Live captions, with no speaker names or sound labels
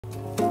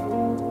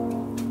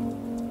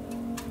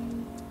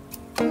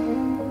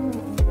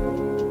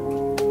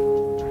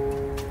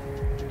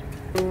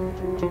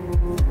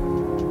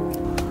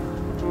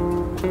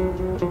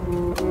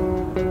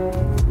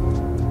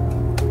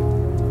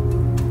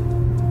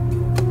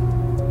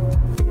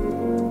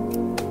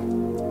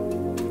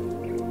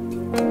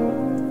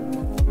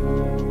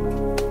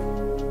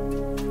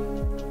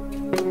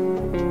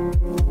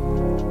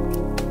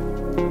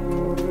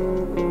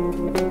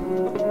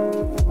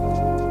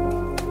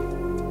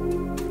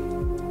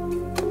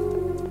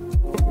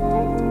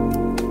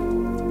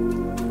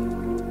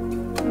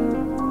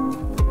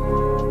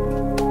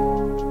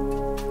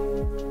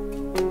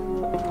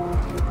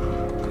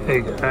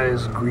Hey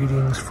guys,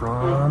 greetings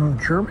from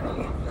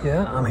Germany.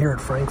 Yeah, I'm here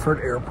at Frankfurt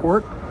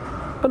Airport,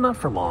 but not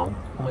for long,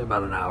 only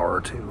about an hour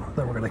or two.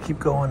 Then we're gonna keep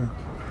going.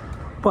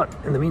 But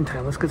in the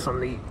meantime, let's get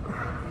something to eat.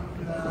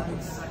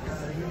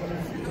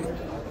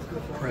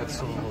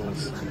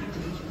 Pretzels.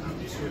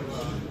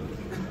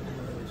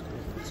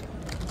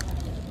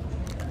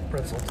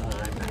 Pretzel time.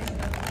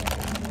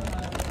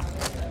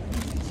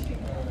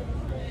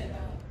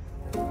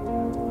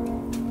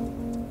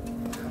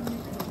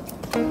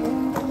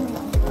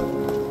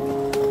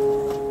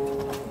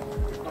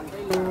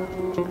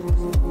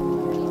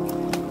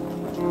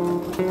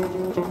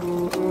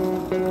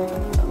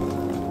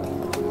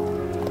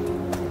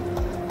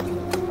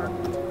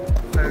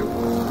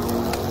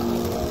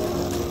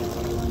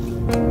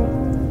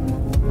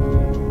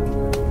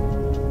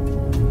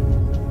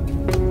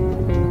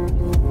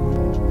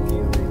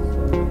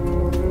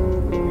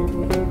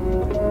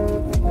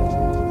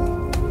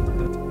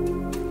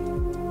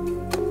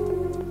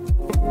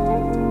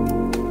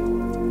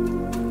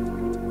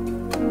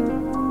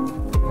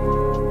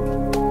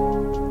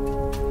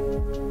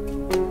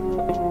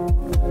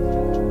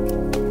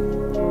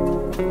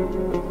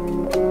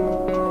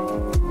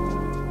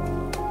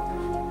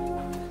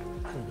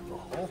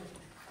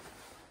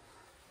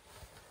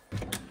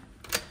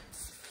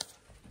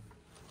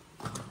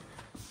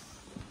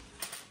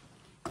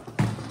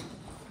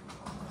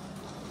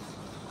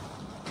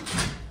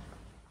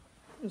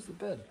 Where's the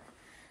bed?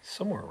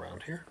 Somewhere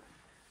around here.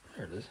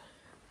 There it is.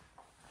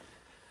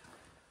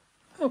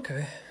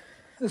 Okay,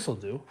 this'll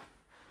do.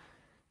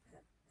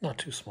 Not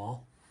too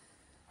small.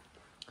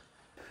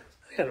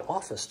 I got an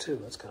office too,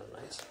 that's kind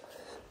of nice.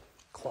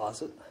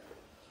 Closet.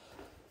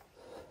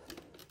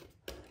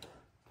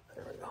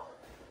 There we go.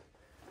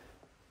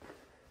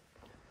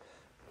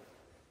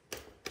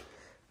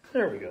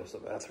 There we go, is the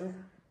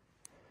bathroom.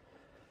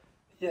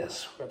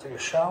 Yes, we're gonna take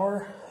a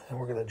shower and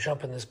we're gonna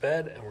jump in this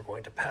bed and we're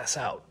going to pass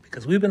out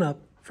because we've been up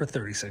for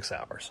 36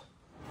 hours.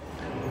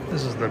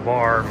 This is the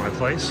bar in my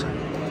place.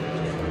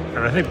 And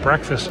I think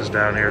breakfast is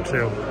down here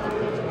too.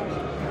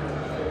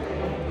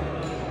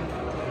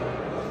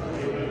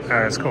 All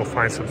right, let's go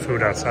find some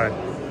food outside.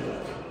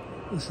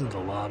 This is the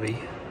lobby.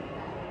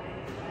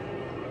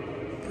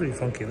 Pretty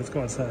funky, let's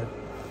go outside.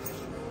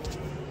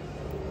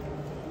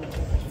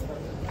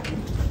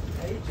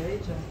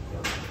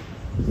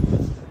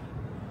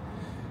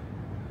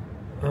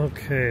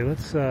 Okay,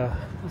 let's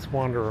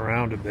wander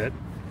around a bit.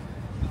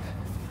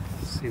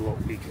 See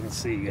what we can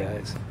see,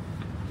 guys.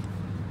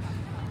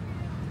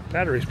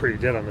 Battery's pretty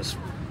dead on this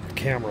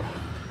camera.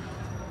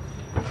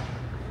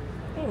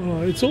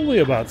 It's only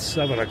about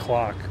 7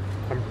 o'clock.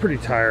 I'm pretty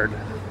tired.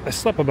 I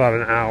slept about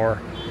an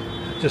hour,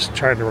 just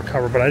trying to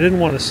recover, but I didn't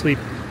want to sleep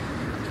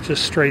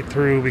just straight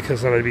through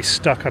because then I'd be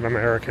stuck on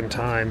American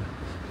time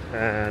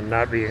and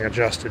not being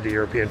adjusted to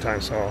European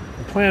time. So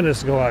the plan is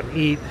to go out and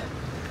eat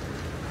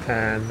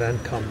and then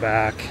come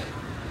back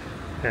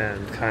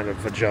and kind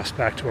of adjust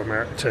back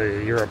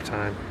to Europe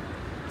time.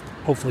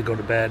 Hopefully go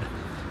to bed.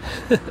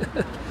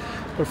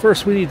 But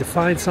first we need to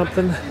find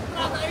something.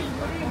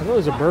 I know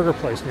there's a burger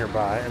place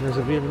nearby and there's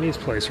a Vietnamese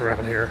place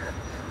around here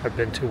I've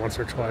been to once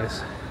or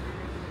twice.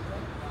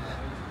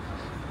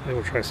 Maybe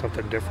we'll try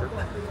something different.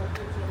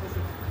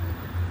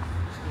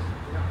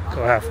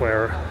 Go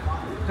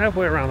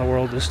halfway around the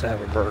world just to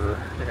have a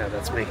burger. Yeah,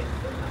 that's me.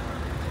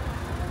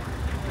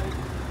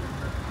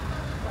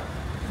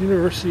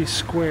 University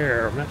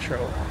Square,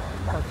 Metro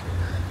Parking.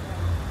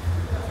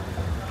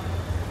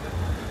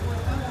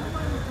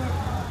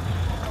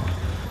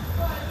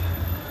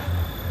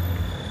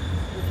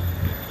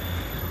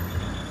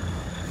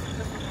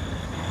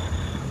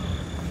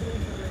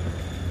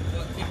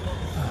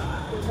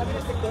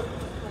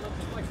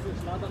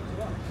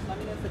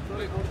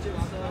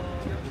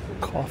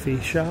 Coffee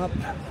shop.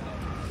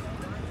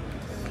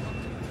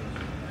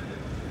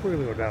 We're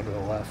gonna go down to the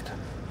left.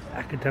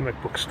 Academic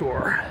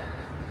bookstore.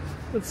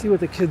 Let's see what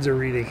the kids are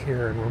reading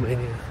here in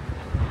Romania.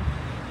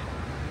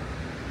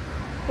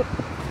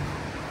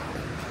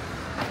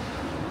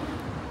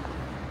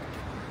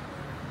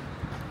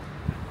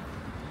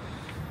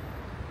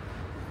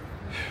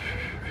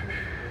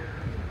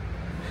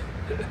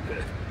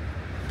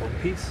 One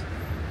Piece.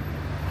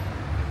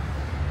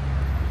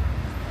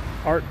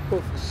 Art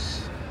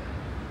books.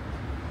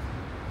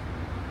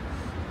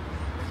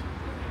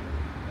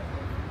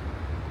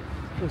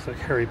 Looks like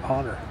Harry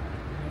Potter.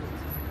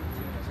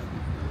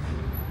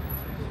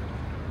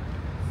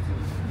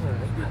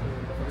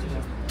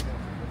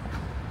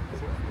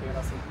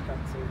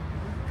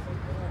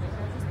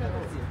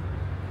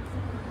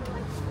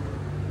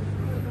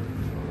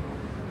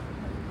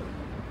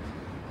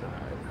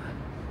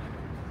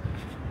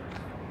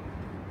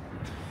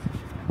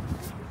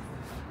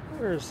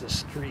 Where's the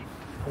street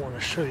I want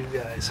to show you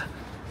guys?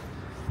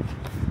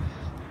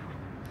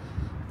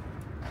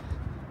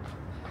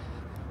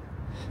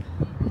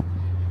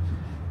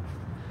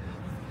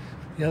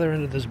 The other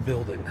end of this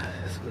building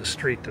is the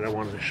street that I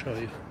wanted to show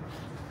you.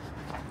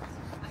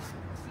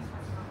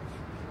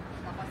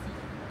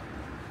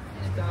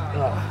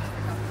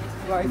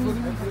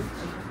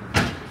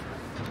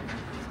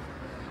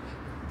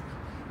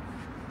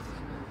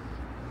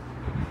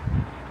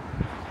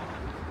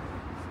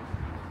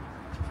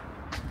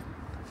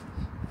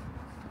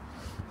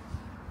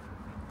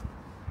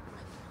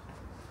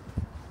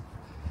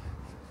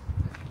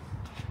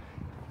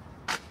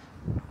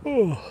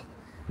 Oh.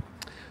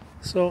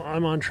 So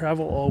I'm on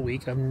travel all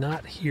week. I'm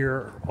not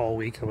here all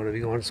week. I'm going to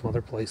be going to some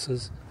other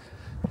places.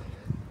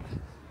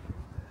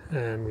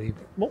 And we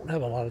won't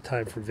have a lot of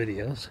time for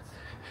videos.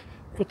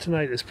 But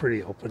tonight is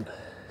pretty open. There's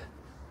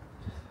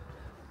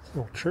a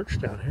little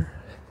church down here.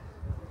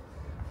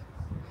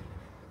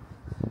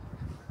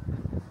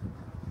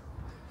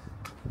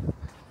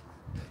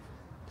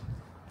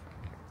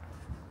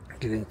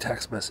 Getting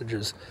text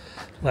messages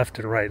left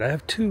and right. I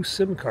have 2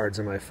 SIM cards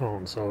in my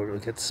phone, so it'll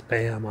get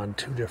spam on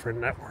 2 different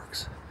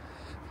networks.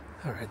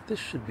 Alright, this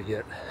should be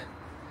it.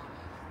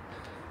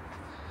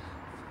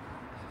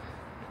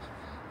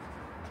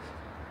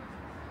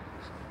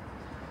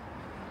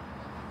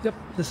 Yep,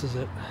 this is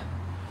it.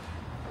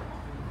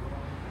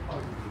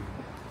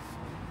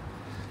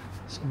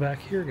 So back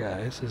here,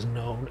 guys, is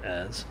known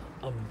as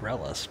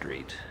Umbrella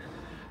Street.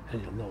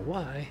 And you'll know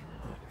why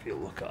if you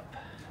look up.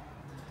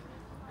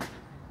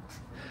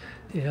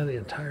 Yeah, the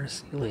entire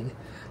ceiling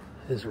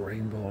is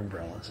rainbow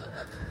umbrellas.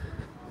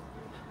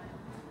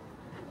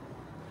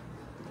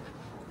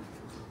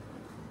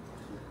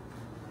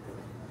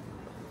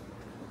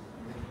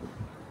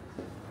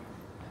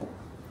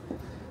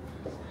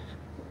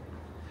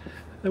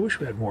 I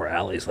wish we had more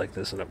alleys like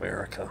this in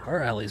America.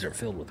 Our alleys are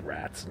filled with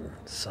rats and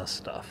sus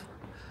stuff.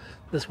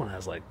 This one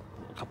has like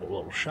a couple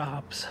little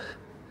shops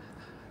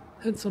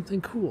and something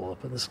cool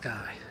up in the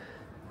sky.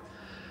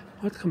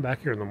 I'll have to come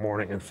back here in the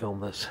morning and film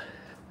this.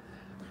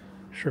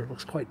 Sure, it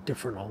looks quite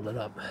different all lit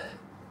up.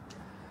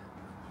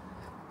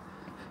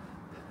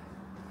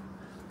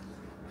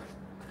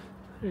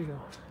 There you go.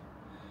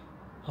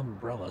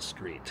 Umbrella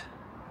Street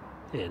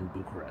in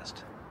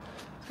Bucharest.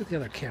 Let's get the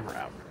other camera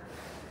out.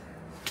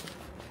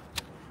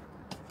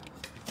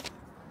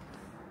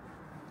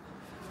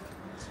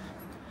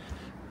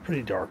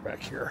 Pretty dark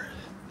back here.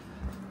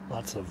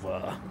 Lots of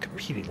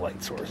competing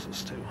light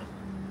sources too.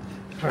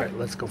 Alright,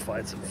 let's go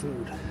find some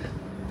food.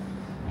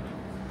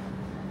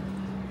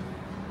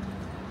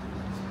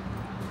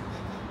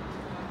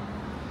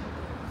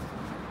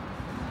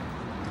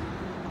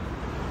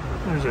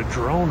 There's a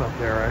drone up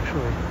there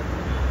actually.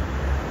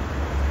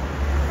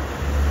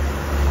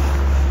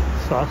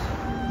 Sus.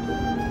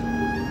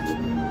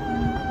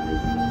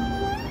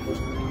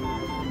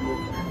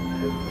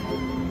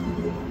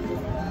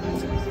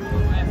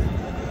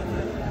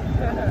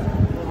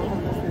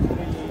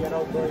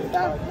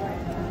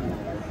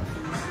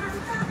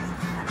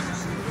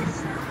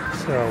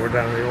 So we're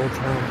down in the old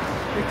town.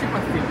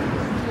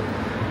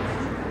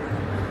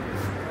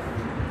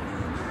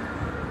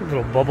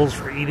 Little bubbles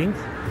for eating.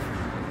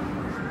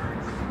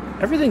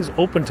 Everything's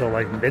open till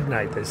like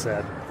midnight, they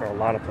said, or a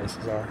lot of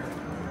places are.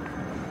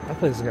 That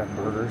place has got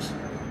burgers.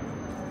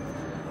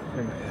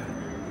 Anyway,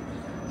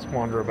 let's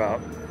wander about.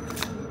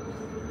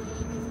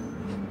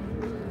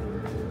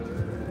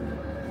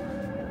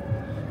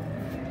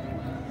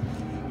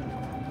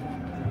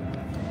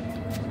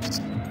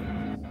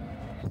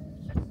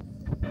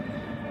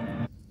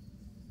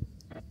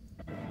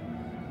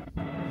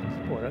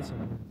 Boy, that's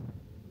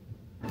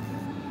I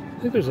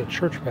think there's a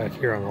church back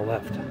here on the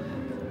left.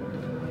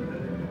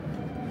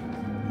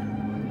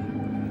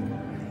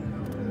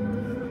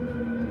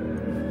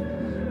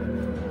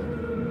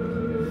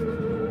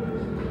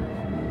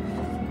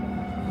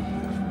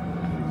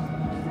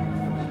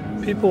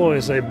 People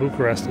always say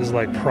Bucharest is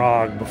like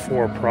Prague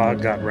before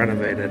Prague got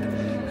renovated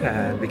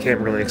and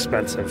became really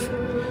expensive.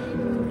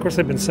 Of course,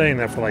 they've been saying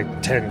that for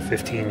like 10,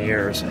 15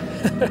 years.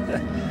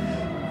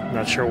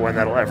 Not sure when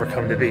that'll ever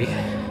come to be.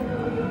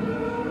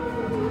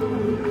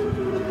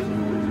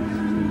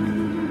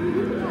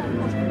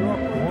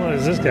 What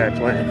is this guy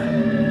playing?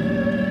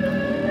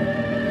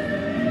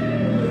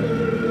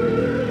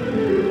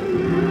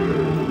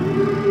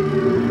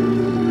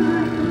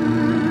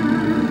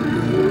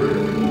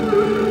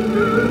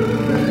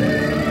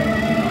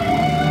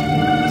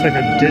 It's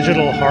like a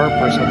digital harp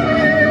or something.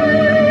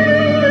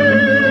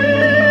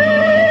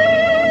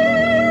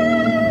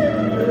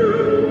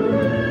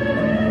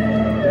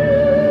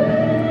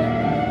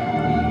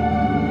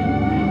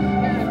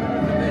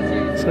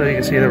 So you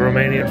can see the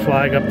Romanian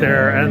flag up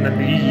there and then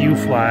the EU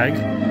flag.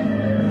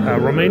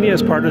 Romania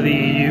is part of the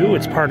EU,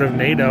 it's part of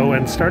NATO,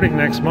 and starting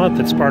next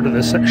month it's part of the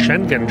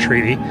Schengen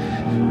Treaty,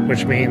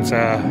 which means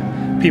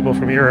people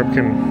from Europe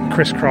can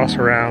crisscross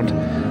around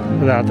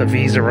without the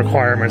visa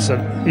requirements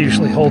that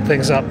usually hold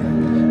things up.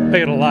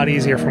 Make it a lot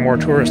easier for more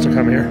tourists to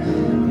come here.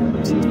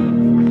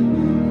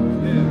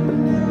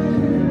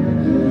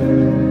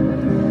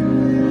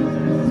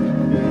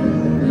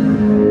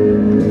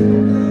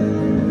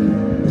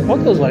 I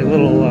want those like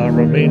little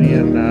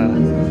Romanian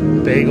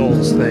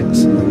bagels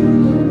things.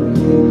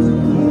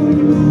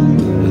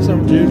 There's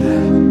some dude.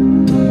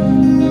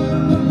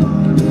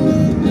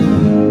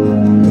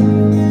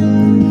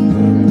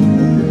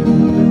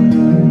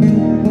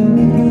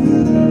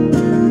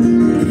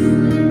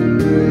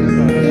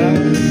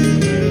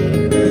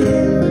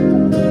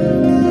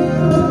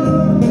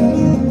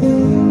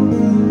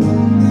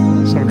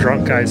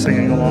 Guy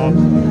singing along.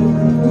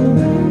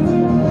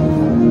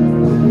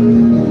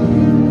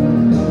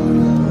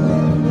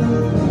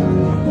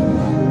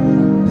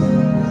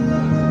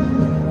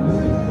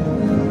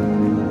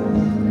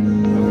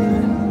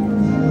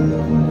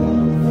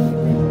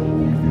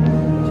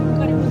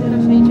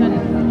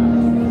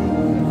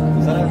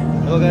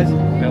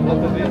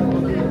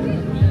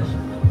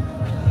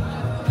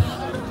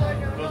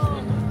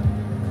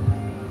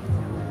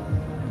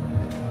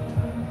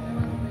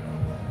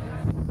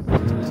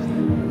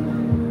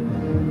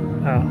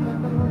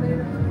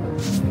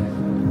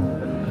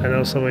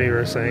 know some of you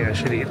were saying I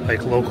should eat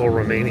like local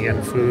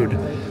Romanian food.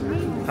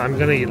 I'm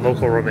gonna eat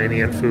local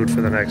Romanian food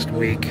for the next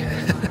week.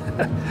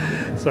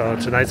 So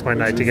tonight's my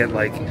night to get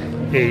like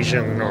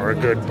Asian or a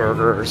good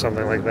burger or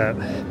something like that.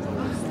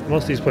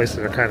 Most of these places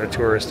are kind of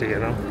touristy, you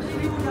know.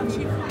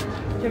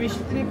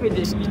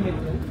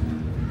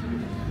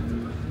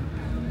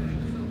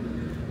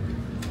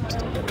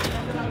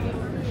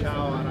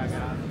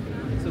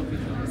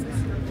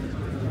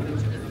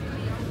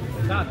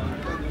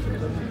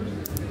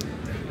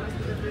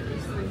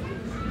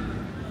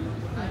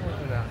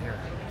 Down here.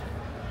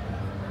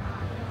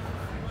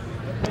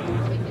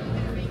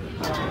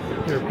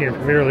 European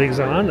Premier League's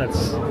on.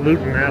 That's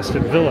Luton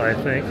Aston Villa, I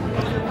think.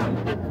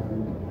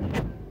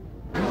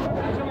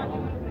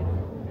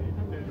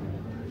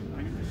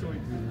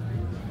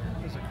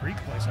 There's a Greek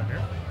place up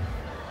here.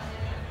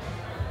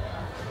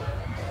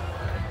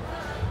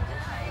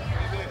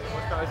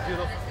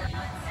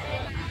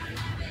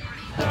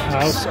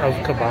 House of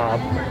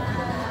Kebab.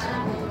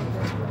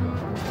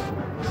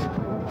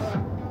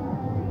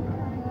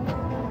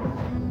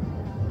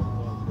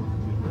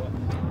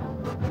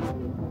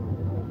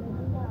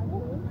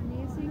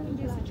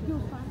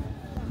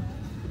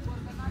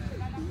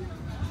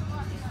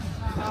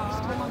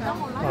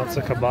 Lots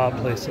of kebab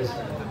places.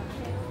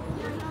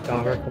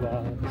 Doner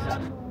kebabs.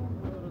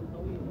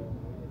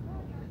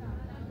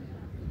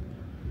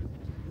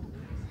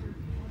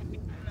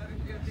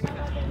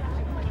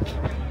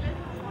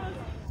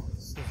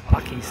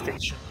 Souvlaki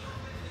station.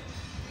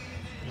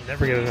 You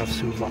never get enough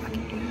souvlaki.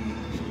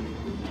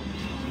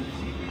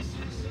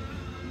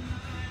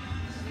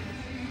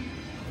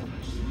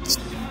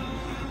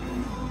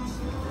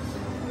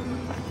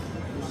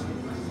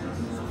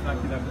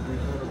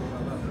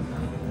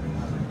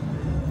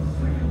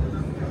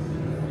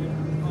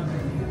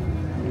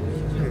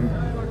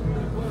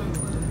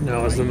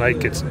 Now, as the night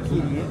gets,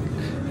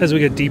 as we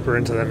get deeper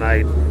into the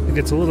night, it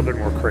gets a little bit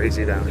more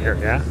crazy down here,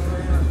 yeah?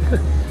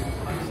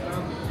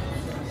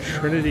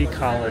 Trinity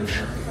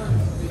College.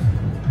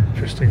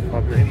 Interesting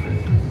pub name.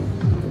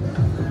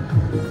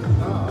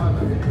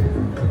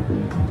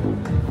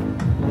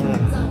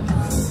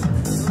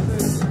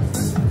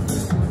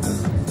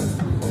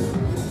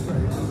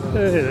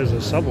 Hey, there's a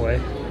subway.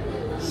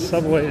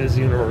 Subway is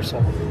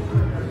universal.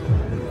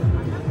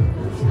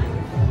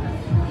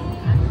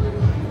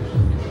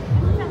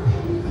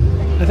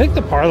 I think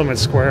the Parliament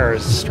Square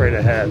is straight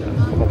ahead, a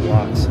couple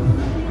blocks.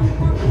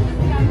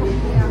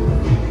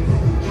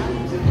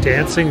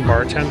 Dancing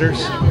bartenders?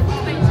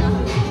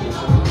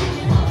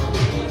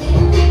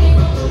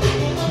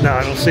 No,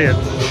 I don't see it.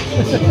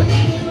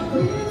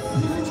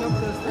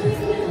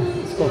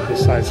 Let's go up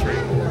this side street.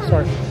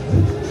 Sorry.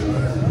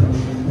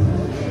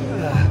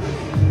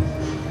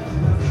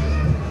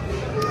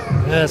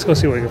 Yeah, let's go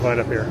see what we can find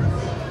up here.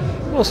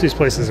 Most of these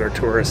places are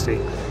touristy.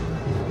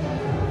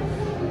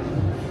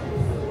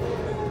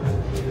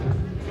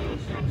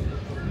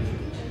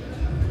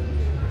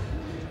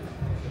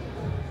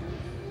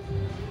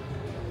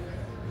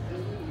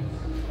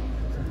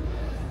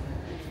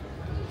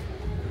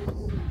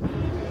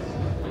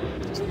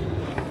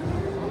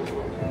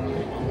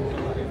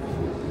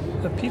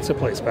 The pizza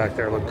place back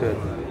there looked good.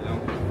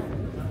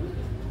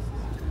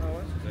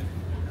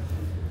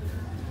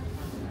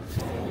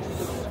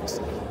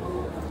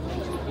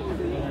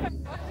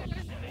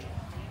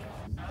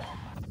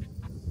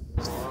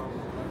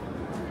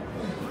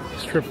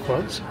 Strip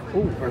clubs.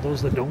 Oh, are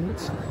those the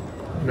donuts?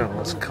 No,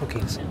 it's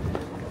cookies.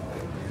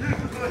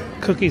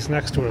 Cookies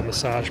next to a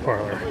massage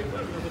parlor.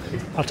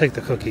 I'll take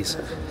the cookies.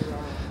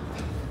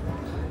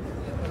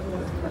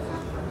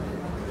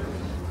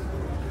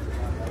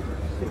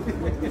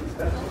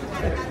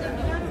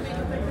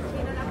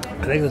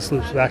 I think this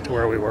loops back to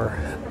where we were.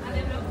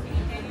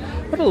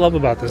 What I love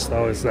about this,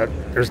 though, is that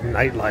there's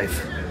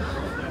nightlife.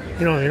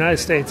 You know, in the United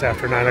States,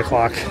 after 9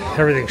 o'clock,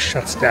 everything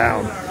shuts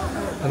down.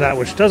 And that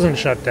which doesn't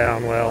shut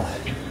down, well,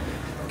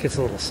 gets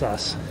a little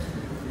sus.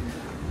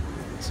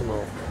 Some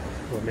little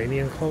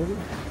Romanian clothing.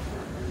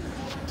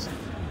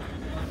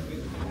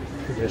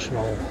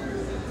 Traditional.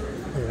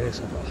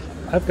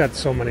 I've got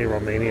so many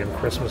Romanian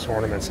Christmas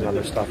ornaments and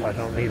other stuff I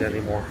don't need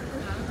anymore.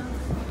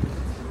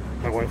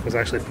 My wife was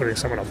actually putting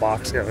some in a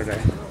box the other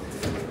day.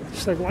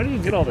 She's like, why do you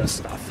get all this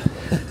stuff?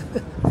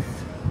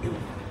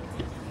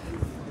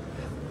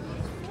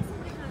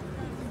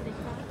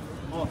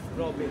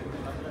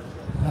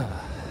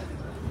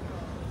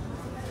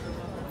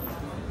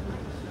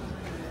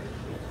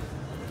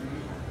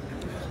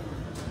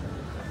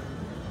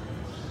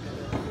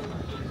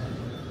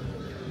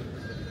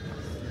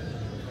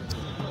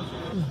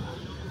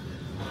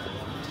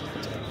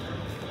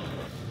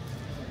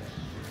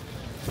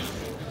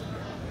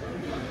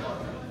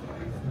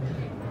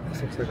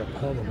 Looks like a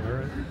pub, am I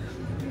right?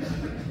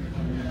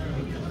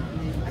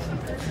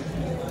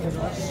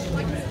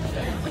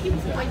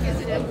 What is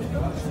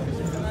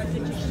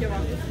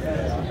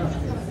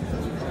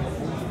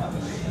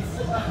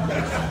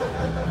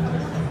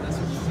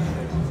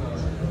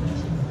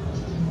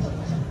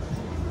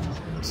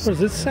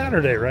it?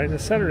 Saturday, right?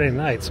 It's Saturday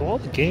night, so all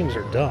the games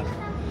are done.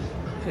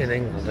 in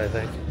England, I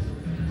think.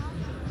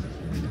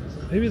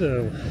 Maybe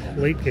the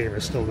late game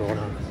is still going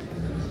on.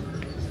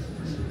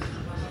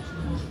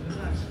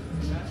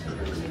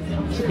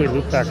 I think we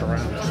loop back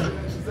around.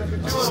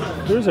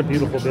 There's a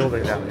beautiful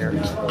building down here.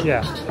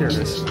 Yeah, here it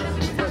is.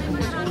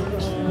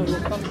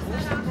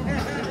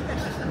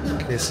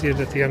 Can you see it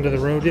at the end of the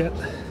road yet?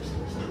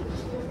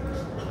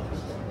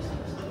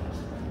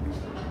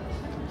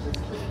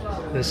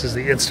 This is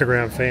the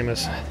Instagram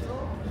famous. I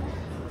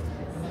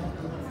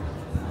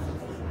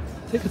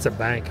think it's a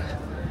bank.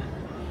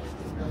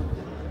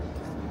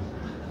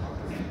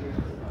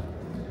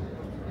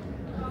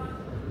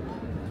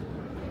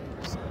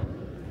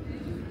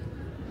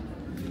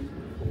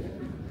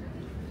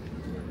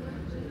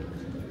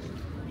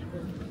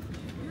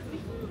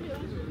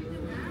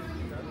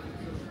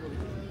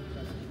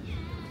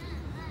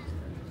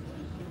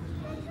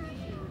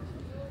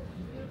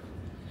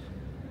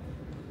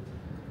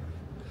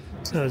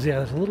 So yeah,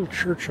 there's a little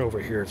church over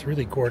here. It's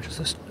really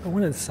gorgeous. I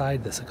went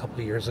inside this a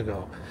couple of years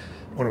ago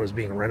when it was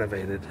being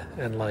renovated,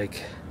 and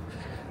like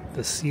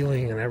the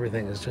ceiling and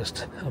everything is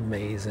just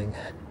amazing.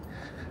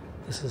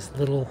 This is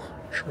little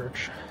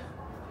church.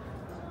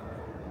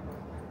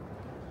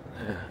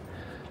 Yeah.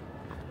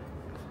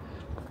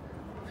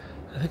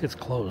 I think it's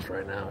closed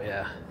right now,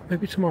 yeah.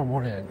 Maybe tomorrow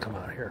morning I can come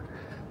out here.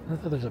 I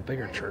thought there's a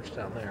bigger church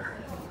down there.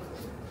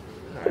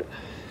 Alright.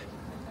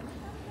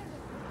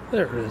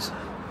 There it is.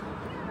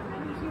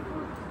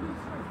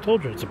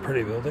 Told you it's a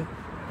pretty building.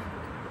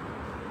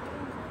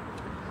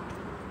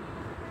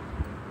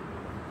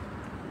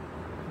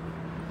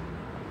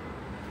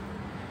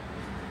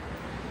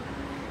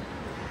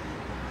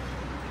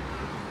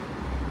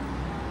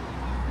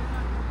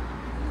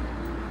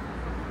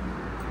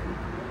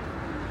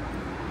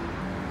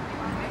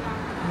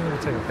 I'm going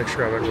to take a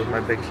picture of it with my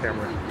big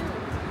camera.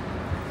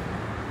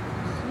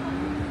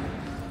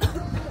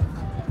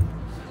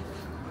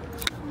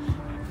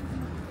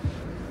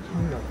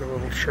 Got a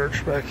little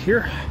church back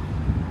here.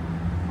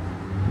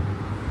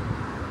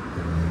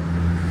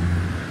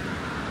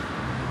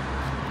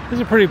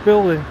 It's a pretty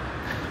building.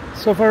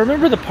 So if I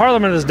remember, the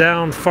Parliament is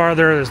down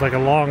farther. There's like a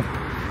long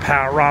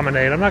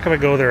promenade. I'm not going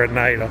to go there at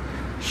night. I'll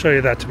show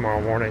you that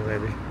tomorrow morning,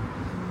 maybe,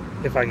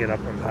 if I get up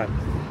on time.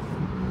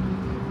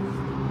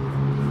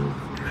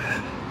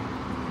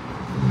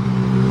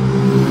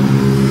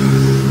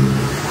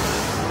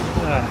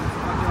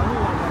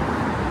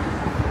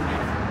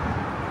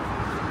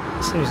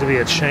 Seems to be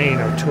a chain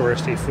of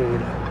touristy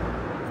food.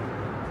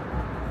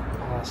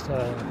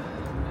 Pasta.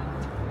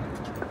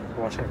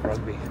 Watching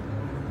rugby.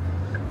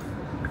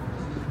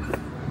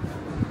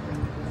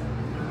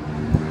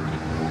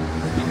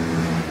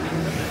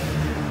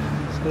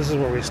 So this is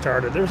where we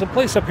started. There's a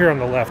place up here on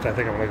the left I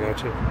think I'm going to go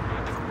to.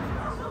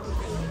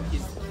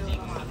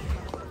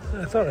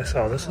 I thought I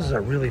saw this is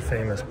a really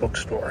famous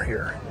bookstore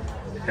here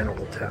in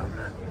Old Town.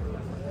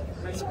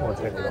 Let's go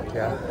take a look,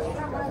 yeah.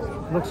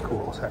 Looks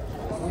cool as heck.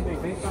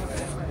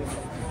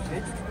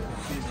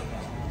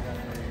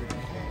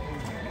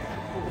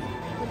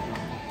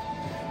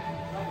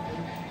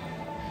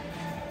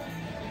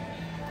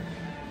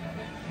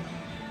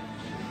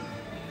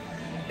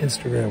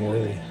 Instagram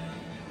worthy.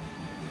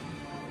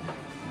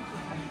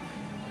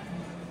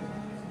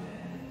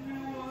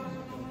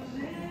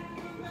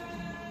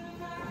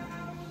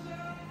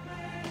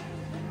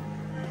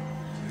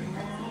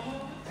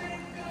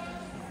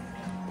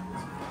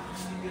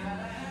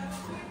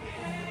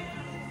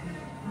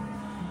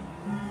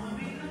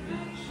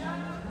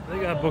 They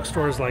got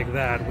bookstores like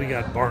that. We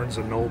got Barnes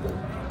and Noble.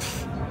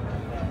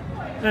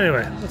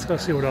 Anyway, let's go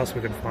see what else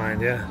we can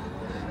find, yeah.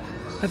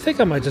 I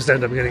think I might just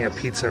end up getting a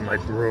pizza in my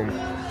room.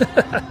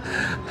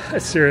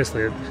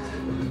 Seriously,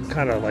 I'm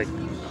kind of like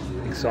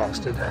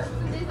exhausted.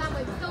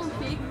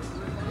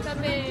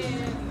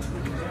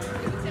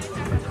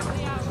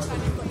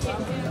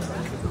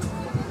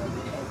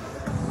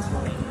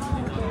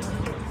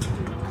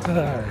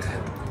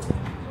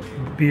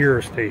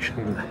 Beer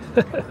station.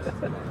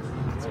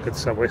 It's a good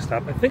subway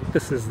stop. I think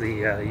this is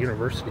the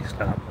university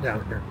stop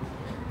down here.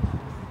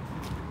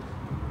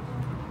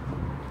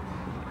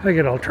 I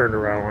get all turned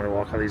around when I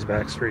walk on these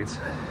back streets.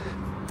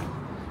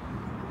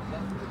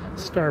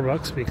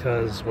 Starbucks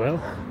because, well,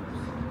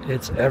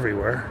 it's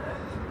everywhere.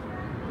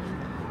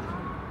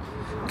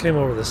 Came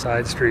over the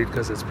side street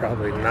because it's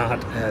probably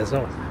not as...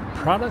 Oh,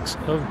 products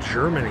of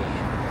Germany.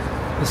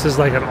 This is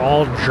like an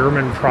all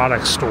German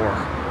product store.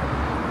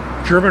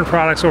 German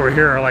products over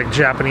here are like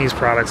Japanese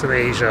products in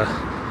Asia.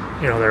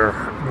 You know, they're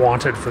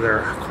wanted for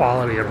their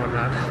quality and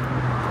whatnot.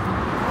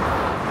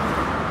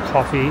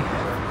 Coffee.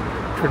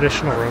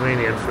 Traditional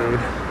Romanian food.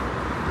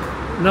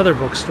 Another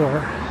bookstore.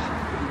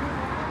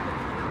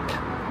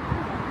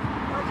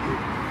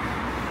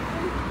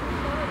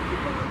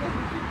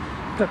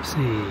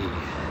 Pepsi.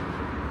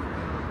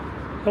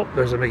 Oh,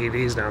 there's a Mickey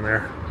D's down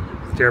there.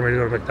 Do you dare me to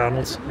go to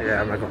McDonald's?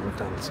 Yeah, I'm not going to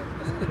McDonald's.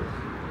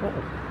 Oh.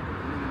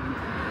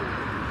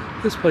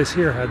 This place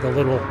here had the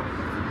little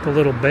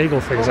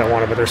bagel things I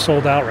wanted, but they're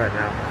sold out right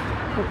now.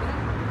 Oh.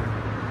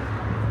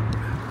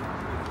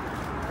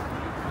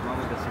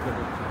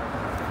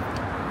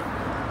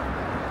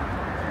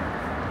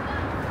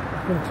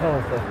 couldn't tell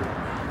if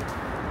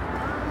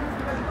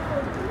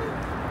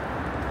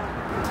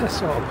I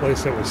saw a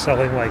place that was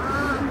selling like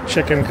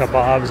chicken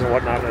kebabs and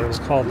whatnot, and it was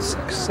called a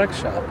sex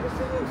shop.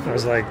 I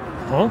was like,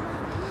 huh?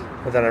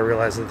 But then I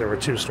realized that there were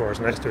two stores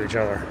next to each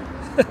other.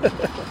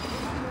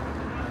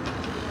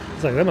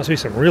 It's like, that must be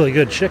some really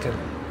good chicken.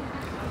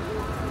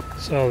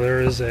 So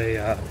there is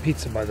a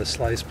pizza by the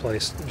Slice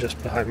place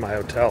just behind my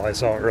hotel. I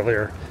saw it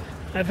earlier.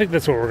 I think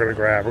that's what we're going to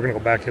grab. We're going to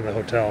go back in the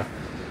hotel,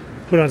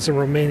 put on some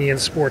Romanian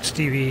sports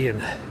TV,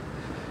 and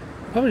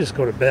probably just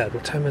go to bed.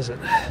 What time is it?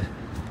 I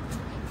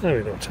don't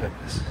even know what time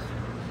it is.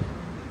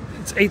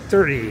 It's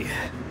 8:30,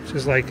 which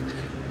is like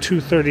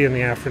 2:30 in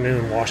the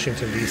afternoon,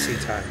 Washington, D.C.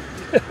 time.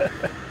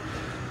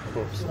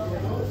 Oops.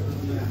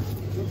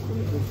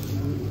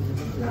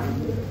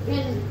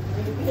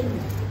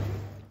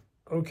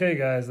 Okay,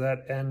 guys,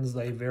 that ends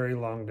a very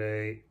long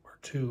day or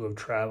two of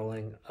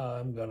traveling.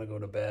 I'm going to go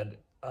to bed.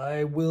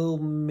 I will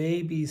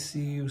maybe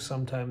see you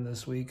sometime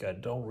this week. I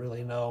don't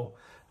really know.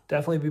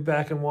 Definitely be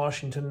back in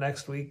Washington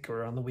next week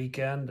or on the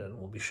weekend, and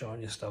we'll be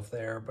showing you stuff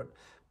there. But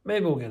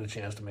maybe we'll get a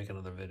chance to make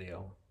another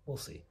video. We'll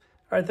see.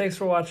 All right, thanks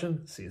for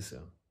watching. See you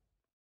soon.